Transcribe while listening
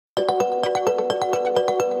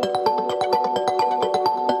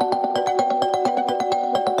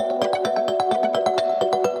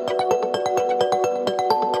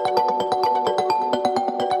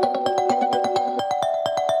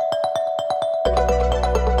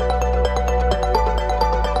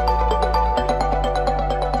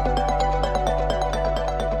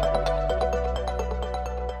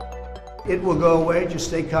It will go away. Just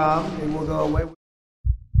stay calm. It will go away.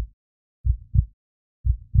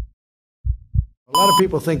 A lot of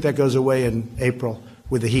people think that goes away in April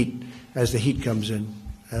with the heat, as the heat comes in.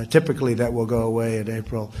 Typically, that will go away in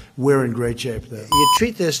April. We're in great shape, though. You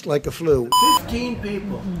treat this like a flu. 15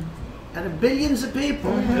 people out of billions of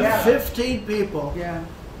people. 15 people.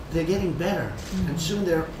 They're getting better. And soon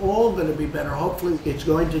they're all going to be better. Hopefully, it's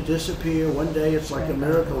going to disappear. One day, it's like a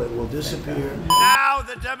miracle. It will disappear. Now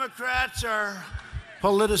the Democrats are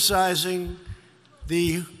politicizing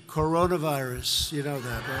the coronavirus. You know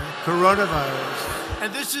that, right? Coronavirus.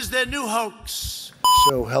 And this is their new hoax.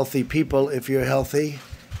 So healthy people, if you're healthy,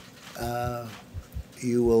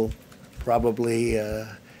 you will probably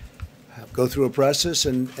go through a process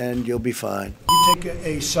and you'll be fine. You take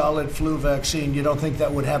a solid flu vaccine, you don't think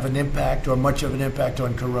that would have an impact or much of an impact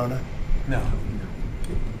on corona? No.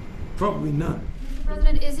 Probably not. Mr.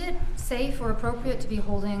 President, is it safe or appropriate to be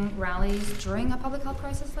holding rallies during a public health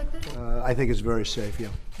crisis like this? I think it's very safe, yeah.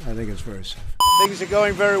 I think it's very safe. Things are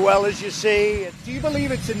going very well, as you see. Do you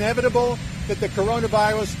believe it's inevitable that the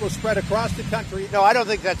coronavirus will spread across the country? No, I don't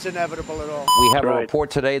think that's inevitable at all. We have a report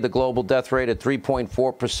today, the global death rate at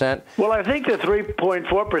 3.4%. Well, I think the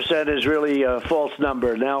 3.4% is really a false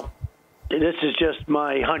number. Now, this is just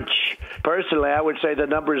my hunch. Personally, I would say the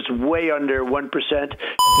number is way under 1%. At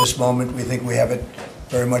this moment, we think we have it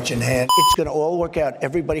very much in hand. It's going to all work out.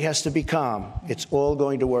 Everybody has to be calm. It's all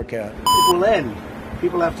going to work out. It will end.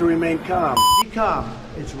 People have to remain calm. Be calm.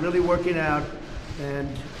 It's really working out, and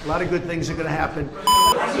a lot of good things are going to happen.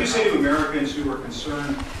 What do you say to Americans who are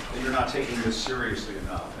concerned that you're not taking this seriously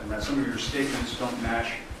enough and that some of your statements don't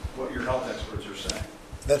match what your health experts are saying?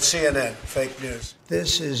 That's CNN, fake news.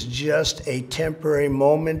 This is just a temporary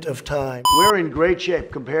moment of time. We're in great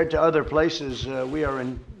shape compared to other places. We are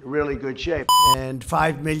in really good shape. And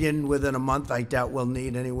 5 million within a month, I doubt we'll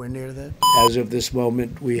need anywhere near that. As of this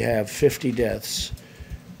moment, we have 50 deaths,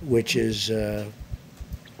 which is a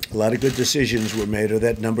lot of good decisions were made, or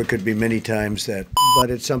that number could be many times that.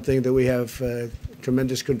 But it's something that we have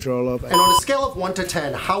tremendous control of. And on a scale of 1 to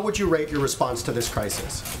 10, how would you rate your response to this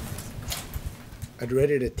crisis? I'd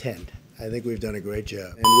rate it at 10. I think we've done a great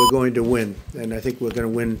job. And we're going to win. And I think we're going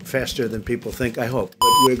to win faster than people think, I hope.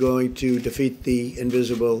 But we're going to defeat the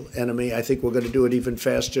invisible enemy. I think we're going to do it even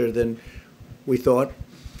faster than we thought.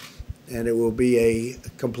 And it will be a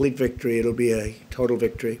complete victory. It'll be a total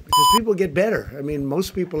victory. Because people get better. I mean,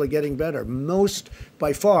 most people are getting better. Most,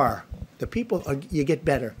 by far, the people, you get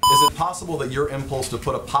better. Is it possible that your impulse to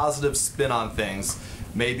put a positive spin on things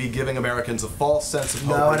may be giving Americans a false sense of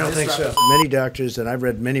hope? No, I don't think so. Many doctors, and I've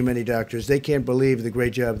read many doctors, they can't believe the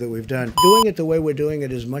great job that we've done. Doing it the way we're doing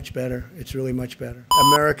it is much better. It's really much better.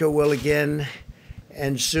 America will again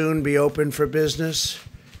and soon be open for business,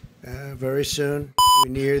 very soon.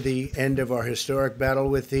 We're near the end of our historic battle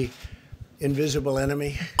with the invisible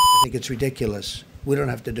enemy. I think it's ridiculous. We don't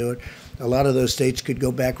have to do it. A lot of those states could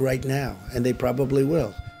go back right now, and they probably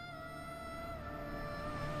will.